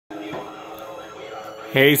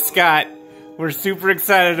Hey Scott, we're super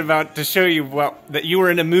excited to show you that you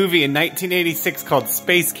were in a movie in 1986 called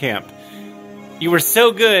Space Camp. You were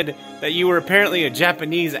so good that you were apparently a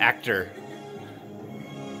Japanese actor.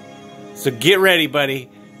 So get ready, buddy,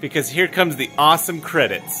 because here comes the awesome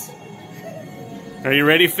credits. Are you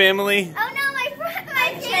ready, family? Oh no,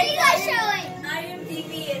 my titties are showing.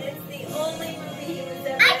 IMDb, and it's the only movie he was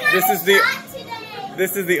ever I got This a is the- shot today.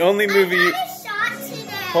 This is the only movie. I got a shot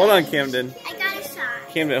today. Hold on, Camden. I got a shot.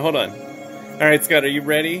 Camden, hold on. All right, Scott, are you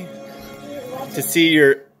ready to see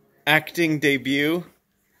your acting debut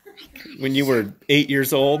when you were 8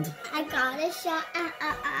 years old? I got a shot.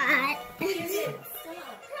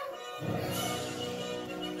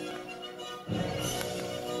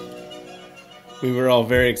 We were all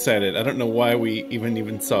very excited. I don't know why we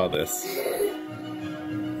even saw this.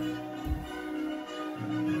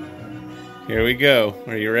 Here we go.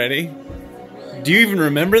 Are you ready? Do you even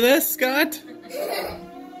remember this, Scott?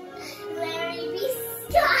 Larry B.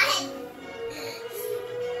 Scott.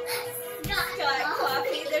 Scott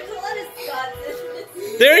Coffee. There's a lot of Scotts in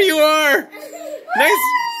this. There you are! Nice,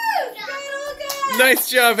 Scott! nice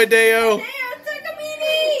job, Hideo. Hideo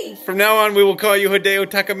Takamini! From now on, we will call you Hideo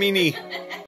Takamini.